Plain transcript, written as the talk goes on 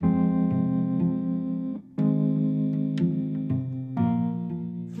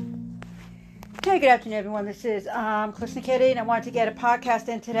Hey, good afternoon, everyone. This is Krishna Kitty, and I wanted to get a podcast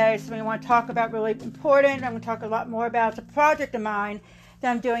in today. Something I want to talk about really important. I'm going to talk a lot more about the project of mine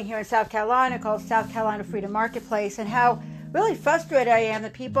that I'm doing here in South Carolina called South Carolina Freedom Marketplace, and how really frustrated I am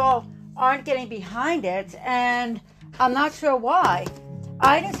that people aren't getting behind it, and I'm not sure why.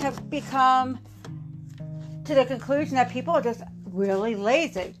 I just have become to the conclusion that people are just really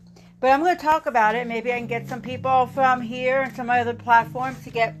lazy. But I'm going to talk about it. Maybe I can get some people from here and some other platforms to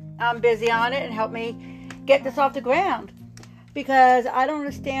get busy on it and help me get this off the ground, because I don't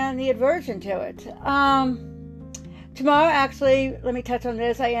understand the aversion to it. Tomorrow, actually, let me touch on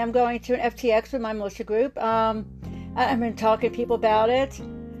this. I am going to an FTX with my militia group. I've been talking to people about it,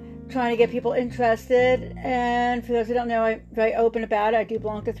 trying to get people interested. And for those who don't know, I'm very open about it. I do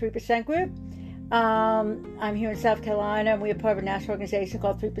belong to the 3% group. I'm here in South Carolina, and we are part of a national organization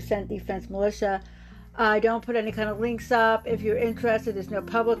called 3% Defense Militia. I don't put any kind of links up. If you're interested, there's no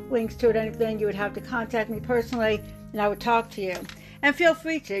public links to it or anything. You would have to contact me personally, and I would talk to you. And feel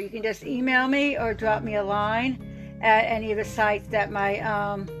free to. You can just email me or drop me a line at any of the sites that my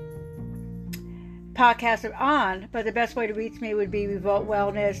podcasts are on. But the best way to reach me would be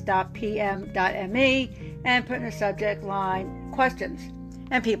revoltwellness.pm.me and put in the subject line questions.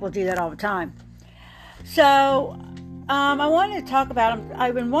 And people do that all the time. So I wanted to talk about,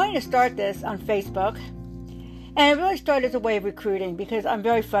 I've been wanting to start this on Facebook, and it really started as a way of recruiting because I'm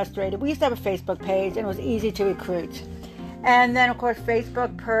very frustrated. We used to have a Facebook page, and it was easy to recruit. And then, of course,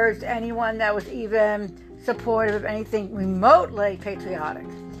 Facebook purged anyone that was even supportive of anything remotely patriotic.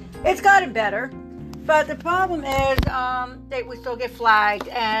 It's gotten better, but the problem is that we still get flagged,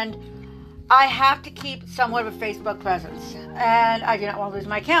 and I have to keep somewhat of a Facebook presence, and I do not want to lose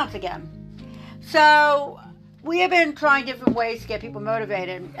my accounts again. So we have been trying different ways to get people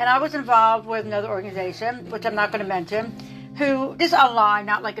motivated. And I was involved with another organization, which I'm not going to mention, who, this is online,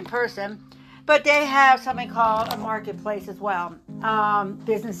 not like in person, but they have something called a marketplace as well,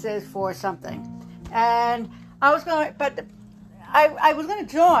 businesses for something. And I was going to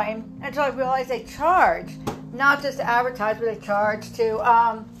join until I realized they charge, not just to advertise, but they charge to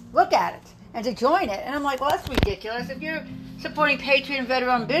look at it and to join it. And I'm like, well, that's ridiculous. If you're supporting patriot and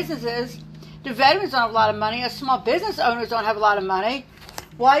veteran businesses, the veterans don't have a lot of money. Us small business owners don't have a lot of money.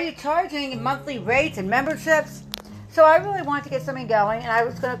 Why are you charging monthly rates and memberships? So I really wanted to get something going, and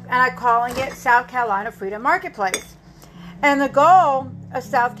I'm calling it South Carolina Freedom Marketplace. And the goal of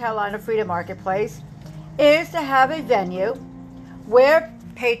South Carolina Freedom Marketplace is to have a venue where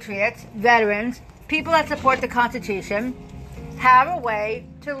patriots, veterans, people that support the Constitution have a way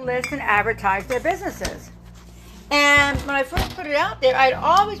to list and advertise their businesses. And when I first put it out there, I had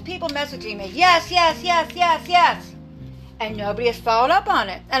always people messaging me, yes, yes, yes, yes, yes. And nobody has followed up on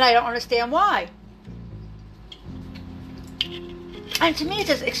it. And I don't understand why. And to me, it's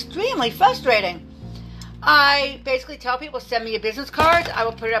just extremely frustrating. I basically tell people, send me your business cards, I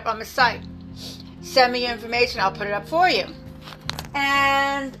will put it up on the site. Send me your information, I'll put it up for you.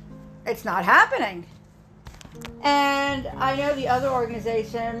 And it's not happening. And I know the other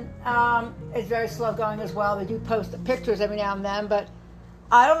organization is very slow going as well. They do post the pictures every now and then, but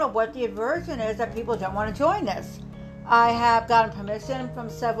I don't know what the aversion is that people don't want to join this. I have gotten permission from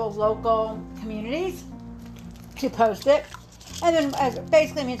several local communities to post it. And then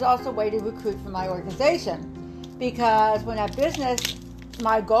basically means also a way to recruit for my organization. Because when that business,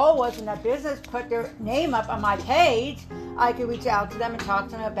 my goal was when that business put their name up on my page, I could reach out to them and talk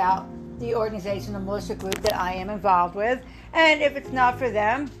to them about the organization, the militia group that I am involved with. And if it's not for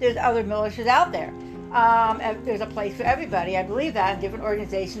them, there's other militias out there. There's a place for everybody. I believe that. Different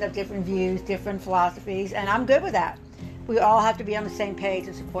organizations have different views, different philosophies, and I'm good with that. We all have to be on the same page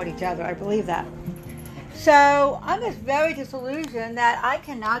and support each other. I believe that. So I'm just very disillusioned that I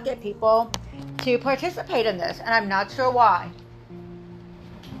cannot get people to participate in this, and I'm not sure why.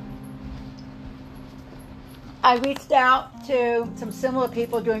 I reached out to some similar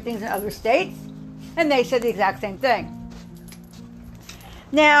people doing things in other states, and they said the exact same thing.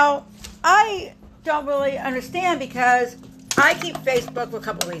 Now, I don't really understand because I keep Facebook for a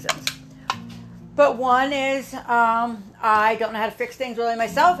couple of reasons. But one is I don't know how to fix things really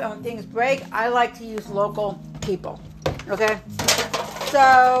myself, and when things break, I like to use local people, okay?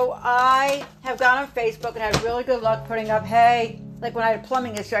 So I have gone on Facebook and had really good luck putting up, hey, like when I had a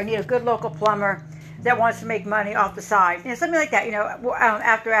plumbing issue, I need a good local plumber that wants to make money off the side. You know, something like that,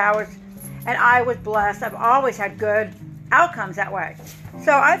 after hours. And I was blessed. I've always had good outcomes that way.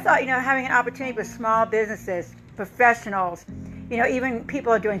 So I thought, having an opportunity for small businesses, professionals, even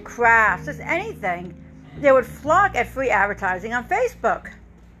people are doing crafts, just anything, they would flock at free advertising on Facebook.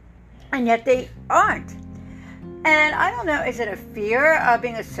 And yet they aren't. And I don't know, is it a fear of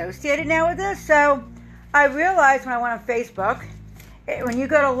being associated now with this? So I realized when I went on Facebook, when you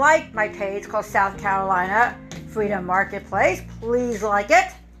go to like my page called South Carolina Freedom Marketplace, please like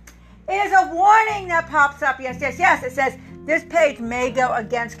it. There's a warning that pops up. Yes. It says, this page may go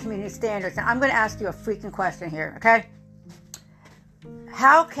against community standards. Now, I'm going to ask you a freaking question here, okay?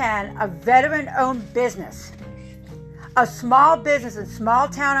 How can a veteran-owned business, a small business in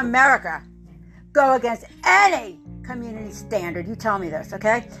small-town America, go against any community standard? You tell me this,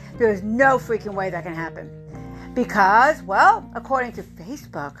 okay? There is no freaking way that can happen. Because, well, according to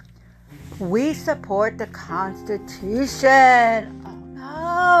Facebook, we support the Constitution. Oh,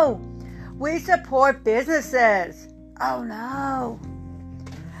 no. We support businesses. Oh, no.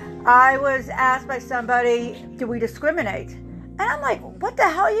 I was asked by somebody, do we discriminate? And I'm like, what the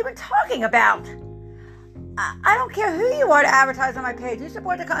hell are you even talking about? I don't care who you are to advertise on my page. You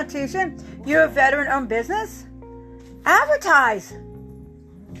support the Constitution? You're a veteran-owned business? Advertise.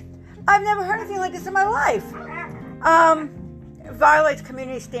 I've never heard anything like this in my life. Violates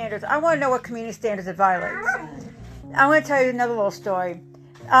community standards. I want to know what community standards it violates. I'm going to tell you another little story.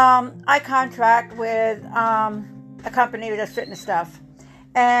 I contract with a company that does fitness stuff.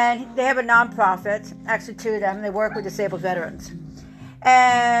 And they have a nonprofit, actually two of them. They work with disabled veterans.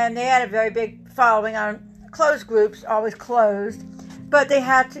 And they had a very big following on closed groups, always closed. But they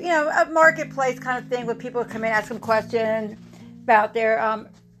had to, a marketplace kind of thing where people would come in, ask them questions about their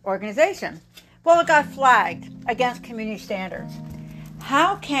organization. Well, it got flagged against community standards.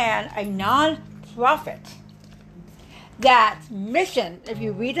 How can a non-profit that mission, if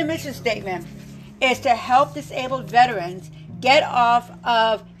you read the mission statement, is to help disabled veterans get off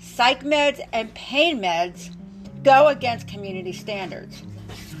of psych meds and pain meds, go against community standards?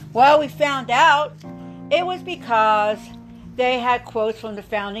 Well, we found out it was because they had quotes from the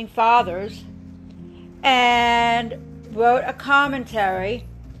founding fathers and wrote a commentary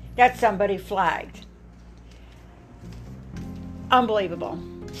that somebody flagged. Unbelievable.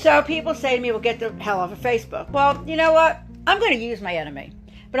 So people say to me, well, get the hell off of Facebook. Well, you know what? I'm going to use my enemy,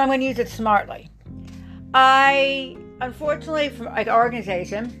 but I'm going to use it smartly. Unfortunately, from an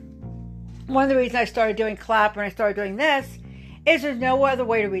organization, one of the reasons I started doing Clapper and I started doing this is there's no other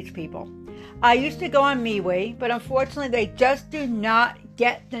way to reach people. I used to go on MeWe, but unfortunately, they just do not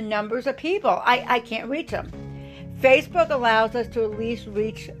get the numbers of people. I can't reach them. Facebook allows us to at least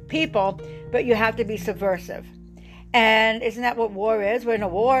reach people, but you have to be subversive. And isn't that what war is? We're in a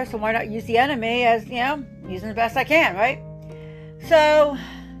war, so why not use the enemy as, using the best I can, right? So,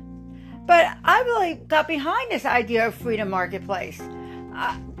 but I really got behind this idea of Freedom Marketplace.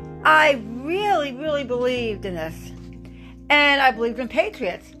 I really, really believed in this. And I believed in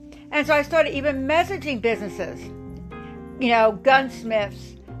patriots. And so I started even messaging businesses,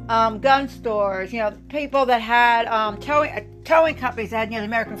 gunsmiths, gun stores, people that had towing companies that had the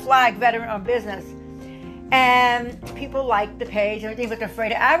American flag, veteran-owned business. And people liked the page and everything, but they're afraid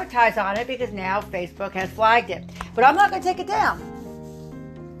to advertise on it because now Facebook has flagged it. But I'm not going to take it down.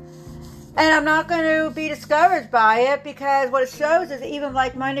 And I'm not going to be discouraged by it because what it shows is that even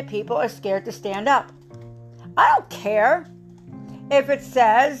like-minded people are scared to stand up. I don't care if it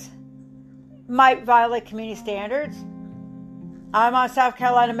says might violate community standards. I'm on South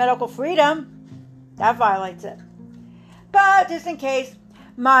Carolina Medical Freedom. That violates it. But just in case,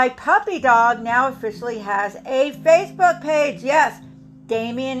 my puppy dog now officially has a Facebook page. Yes,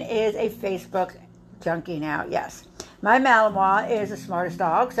 Damien is a Facebook junkie now. Yes. My Malinois is the smartest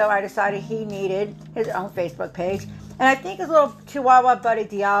dog, so I decided he needed his own Facebook page. And I think his little Chihuahua buddy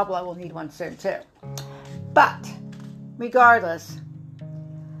Diablo will need one soon too. But, regardless,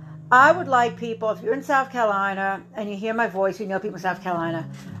 I would like people, if you're in South Carolina and you hear my voice, you know people in South Carolina,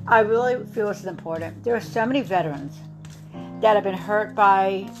 I really feel this is important. There are so many veterans that have been hurt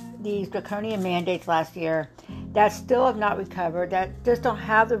by these draconian mandates last year that still have not recovered, that just don't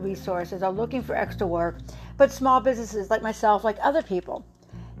have the resources, are looking for extra work, but small businesses like myself, like other people.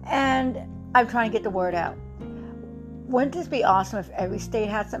 And I'm trying to get the word out. Wouldn't this be awesome if every state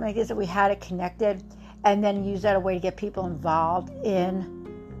had something like this, that we had it connected and then use that as a way to get people involved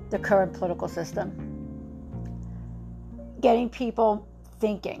in the current political system? Getting people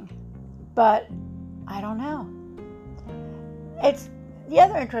thinking. But I don't know. It's the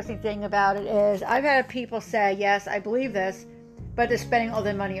other interesting thing about it is I've had people say, yes, I believe this, but they're spending all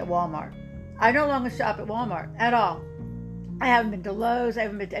their money at Walmart. I no longer shop at Walmart at all. I haven't been to Lowe's. I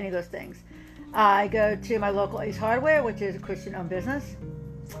haven't been to any of those things. I go to my local Ace Hardware, which is a Christian-owned business.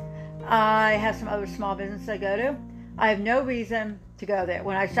 I have some other small businesses I go to. I have no reason to go there.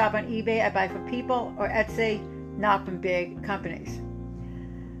 When I shop on eBay, I buy from people or Etsy, not from big companies.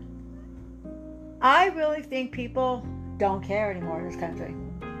 I really think people don't care anymore in this country.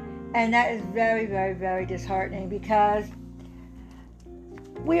 And that is very, very, very disheartening because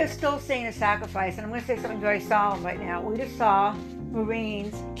we are still seeing a sacrifice. And I'm going to say something very solemn right now. We just saw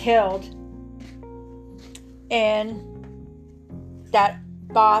Marines killed in that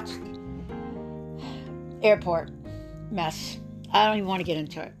botched airport mess. I don't even want to get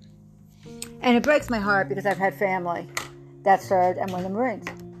into it. And it breaks my heart because I've had family that served and were in the Marines.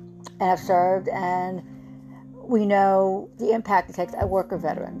 And have served, and we know the impact it takes at worker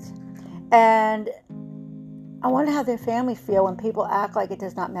veterans. And I wonder how their families feel when people act like it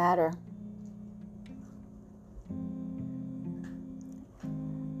does not matter.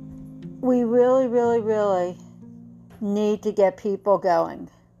 We really, really, really need to get people going.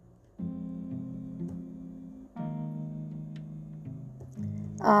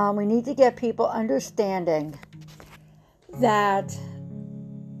 We need to get people understanding that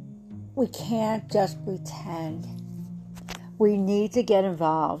we can't just pretend. We need to get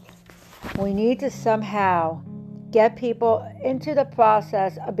involved. We need to somehow get people into the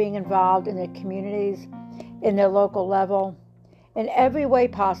process of being involved in their communities, in their local level, in every way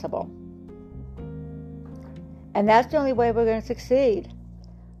possible. And that's the only way we're going to succeed.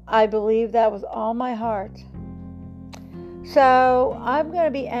 I believe that with all my heart. So I'm going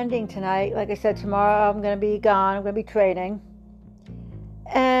to be ending tonight. Like I said, tomorrow I'm going to be gone. I'm going to be training.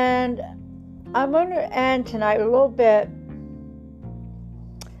 And I'm going to end tonight a little bit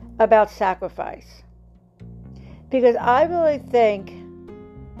about sacrifice. Because I really think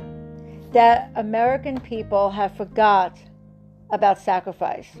that American people have forgot about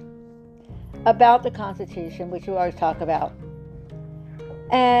sacrifice, about the Constitution, which we always talk about.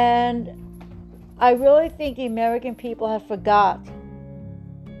 And I really think the American people have forgot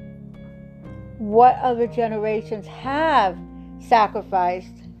what other generations have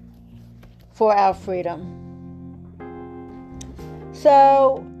sacrificed for our freedom.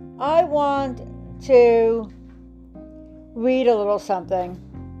 So I want to read a little something.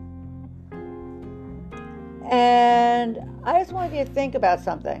 And I just want you to think about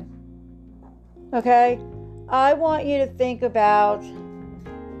something. Okay? I want you to think about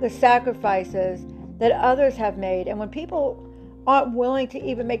the sacrifices that others have made. And when people aren't willing to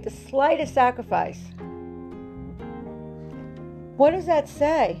even make the slightest sacrifice, what does that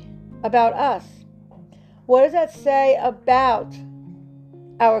say about us? What does that say about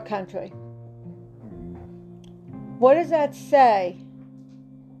our country? What does that say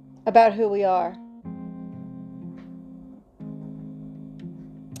about who we are?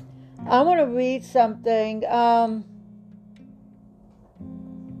 I want to read something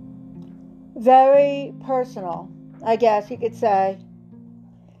very personal, I guess you could say.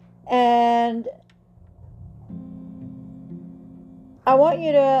 And I want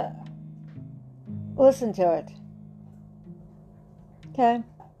you to listen to it. Okay?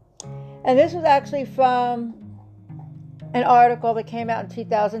 And this was actually from an article that came out in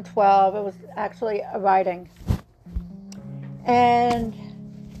 2012. It was actually a writing. And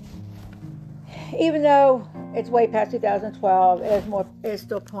even though it's way past 2012, it is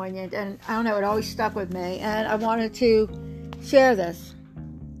still poignant. And I don't know, it always stuck with me. And I wanted to share this.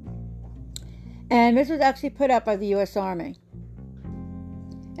 And this was actually put up by the U.S. Army.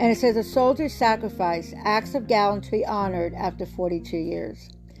 And it says, a soldier's sacrifice, acts of gallantry honored after 42 years.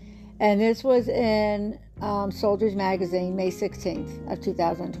 And this was in Soldiers Magazine, May 16th of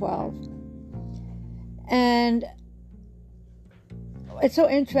 2012. And it's so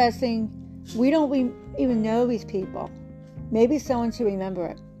interesting. We don't even know these people. Maybe someone should remember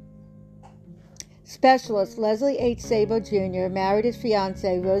it. Specialist Leslie H. Sabo Jr. married his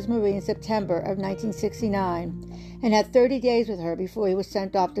fiancée, Rose Marie, in September of 1969 and had 30 days with her before he was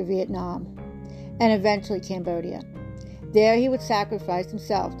sent off to Vietnam and eventually Cambodia. There he would sacrifice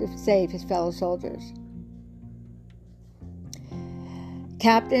himself to save his fellow soldiers.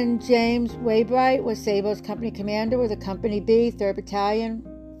 Captain James Waybright was Sabo's company commander with a Company B, 3rd Battalion,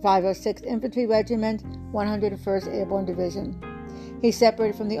 506th Infantry Regiment, 101st Airborne Division. He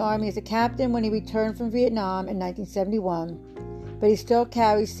separated from the Army as a captain when he returned from Vietnam in 1971, but he still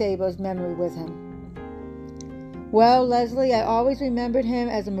carries Sabo's memory with him. Well, Leslie, I always remembered him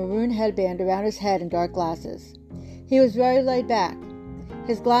as a maroon headband around his head and dark glasses. He was very laid back.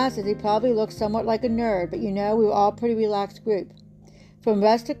 His glasses, he probably looked somewhat like a nerd, but we were all a pretty relaxed group. From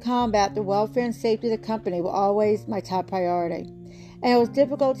rest to combat, the welfare and safety of the company were always my top priority, and it was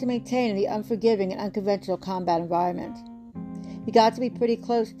difficult to maintain in the unforgiving and unconventional combat environment. You got to be pretty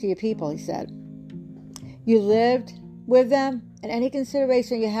close to your people, he said. You lived with them, and any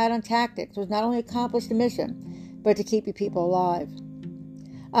consideration you had on tactics was not only to accomplish the mission, but to keep your people alive.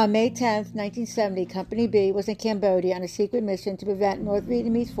 On May 10, 1970, Company B was in Cambodia on a secret mission to prevent North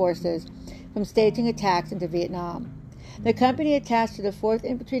Vietnamese forces from staging attacks into Vietnam. The company attached to the 4th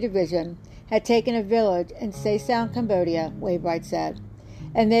Infantry Division had taken a village in Se Sound, Cambodia, Wainwright said,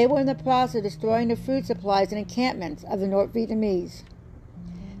 and they were in the process of destroying the food supplies and encampments of the North Vietnamese.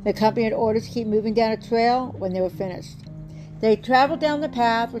 The company had orders to keep moving down a trail when they were finished. They traveled down the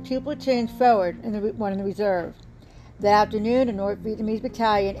path with 2 platoons forward and one in the reserve. That afternoon, a North Vietnamese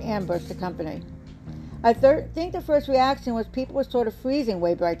battalion ambushed the company. I think the first reaction was people were sort of freezing,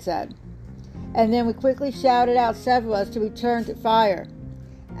 Wainwright said. And then we quickly shouted out several of us to return to fire.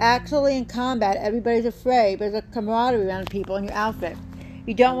 Actually, in combat, everybody's afraid, but there's a camaraderie around people in your outfit.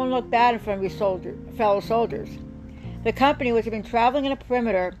 You don't want to look bad in front of your fellow soldiers. The company, which had been traveling in a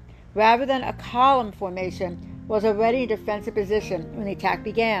perimeter rather than a column formation, was already in a defensive position when the attack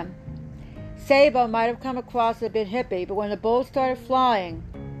began. Sabo might have come across as a bit hippie, but when the bullets started flying,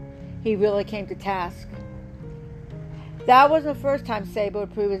 he really came to task. That wasn't the first time Sabo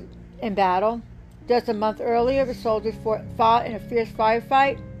had proved in battle. Just a month earlier, the soldiers fought in a fierce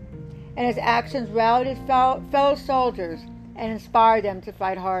firefight, and his actions rallied his fellow soldiers and inspired them to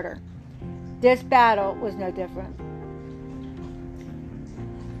fight harder. This battle was no different.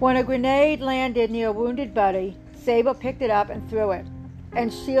 When a grenade landed near a wounded buddy, Sabo picked it up and threw it,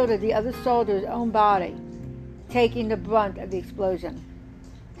 and shielded the other soldier's own body, taking the brunt of the explosion.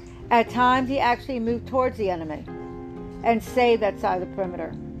 At times, he actually moved towards the enemy and saved that side of the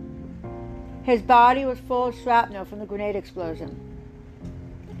perimeter. His body was full of shrapnel from the grenade explosion.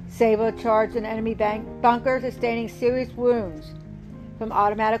 Sabo charged an enemy bunker, sustaining serious wounds from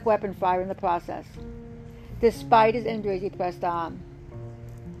automatic weapon fire in the process. Despite his injuries, he pressed on.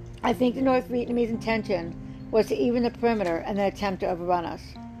 I think the North Vietnamese intention was to even the perimeter and then attempt to overrun us.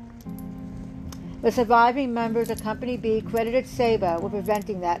 The surviving members of Company B credited Sabo with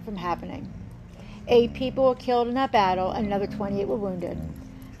preventing that from happening. 8 people were killed in that battle and another 28 were wounded,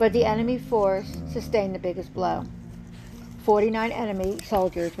 but the enemy force sustained the biggest blow. 49 enemy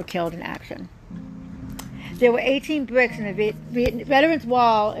soldiers were killed in action. There were 18 bricks in the Veterans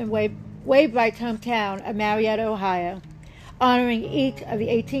Wall in Wainwright's hometown of Marietta, Ohio, honoring each of the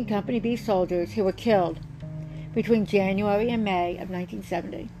 18 Company B soldiers who were killed between January and May of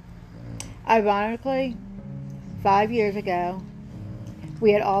 1970. Ironically, 5 years ago,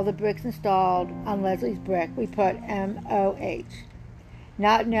 we had all the bricks installed on Leslie's brick. We put MOH,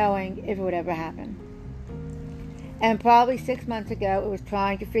 not knowing if it would ever happen. And probably 6 months ago, it was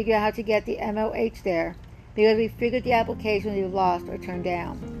trying to figure out how to get the MOH there because we figured the application would be lost or turned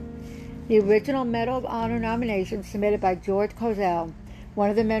down. The original Medal of Honor nomination submitted by George Kozel, one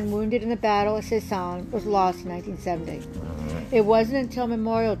of the men wounded in the Battle of Se Sound, was lost in 1970. It wasn't until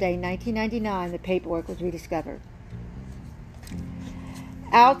Memorial Day 1999 the paperwork was rediscovered.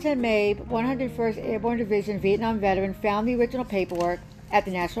 Alton Mabe, 101st Airborne Division Vietnam veteran, found the original paperwork at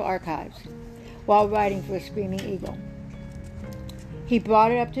the National Archives while writing for a Screaming Eagle. He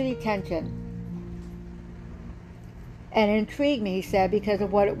brought it up to the attention, and it intrigued me, he said, because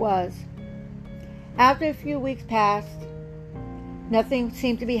of what it was. After a few weeks passed, nothing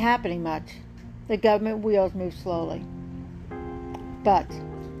seemed to be happening much. The government wheels moved slowly. But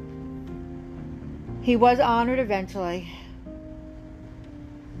he was honored eventually,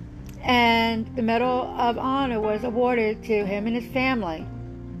 and the Medal of Honor was awarded to him and his family.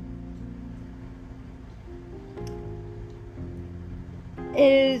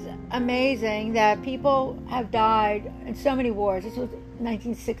 It is amazing that people have died in so many wars. This was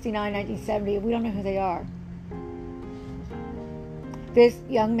 1969, 1970. We don't know who they are. This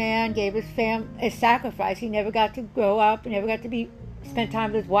young man gave his sacrifice. He never got to grow up. He never got to spend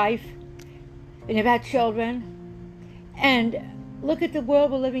time with his wife. He never had children. And look at the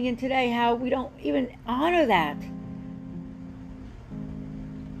world we're living in today, how we don't even honor that.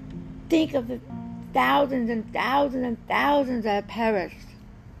 Think of the thousands and thousands and thousands that have perished.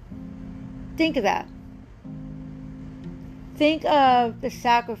 Think of that. Think of the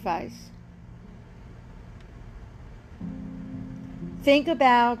sacrifice. Think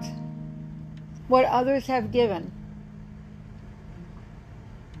about what others have given.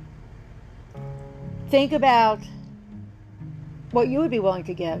 Think about what you would be willing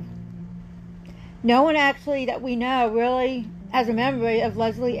to give. No one actually that we know really has a memory of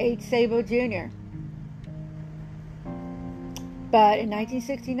Leslie H. Sabo Jr. But in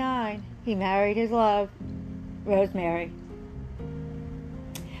 1969, he married his love, Rosemary.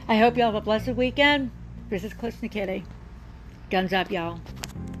 I hope you all have a blessed weekend. This is Klishna Kitty. Guns up, y'all.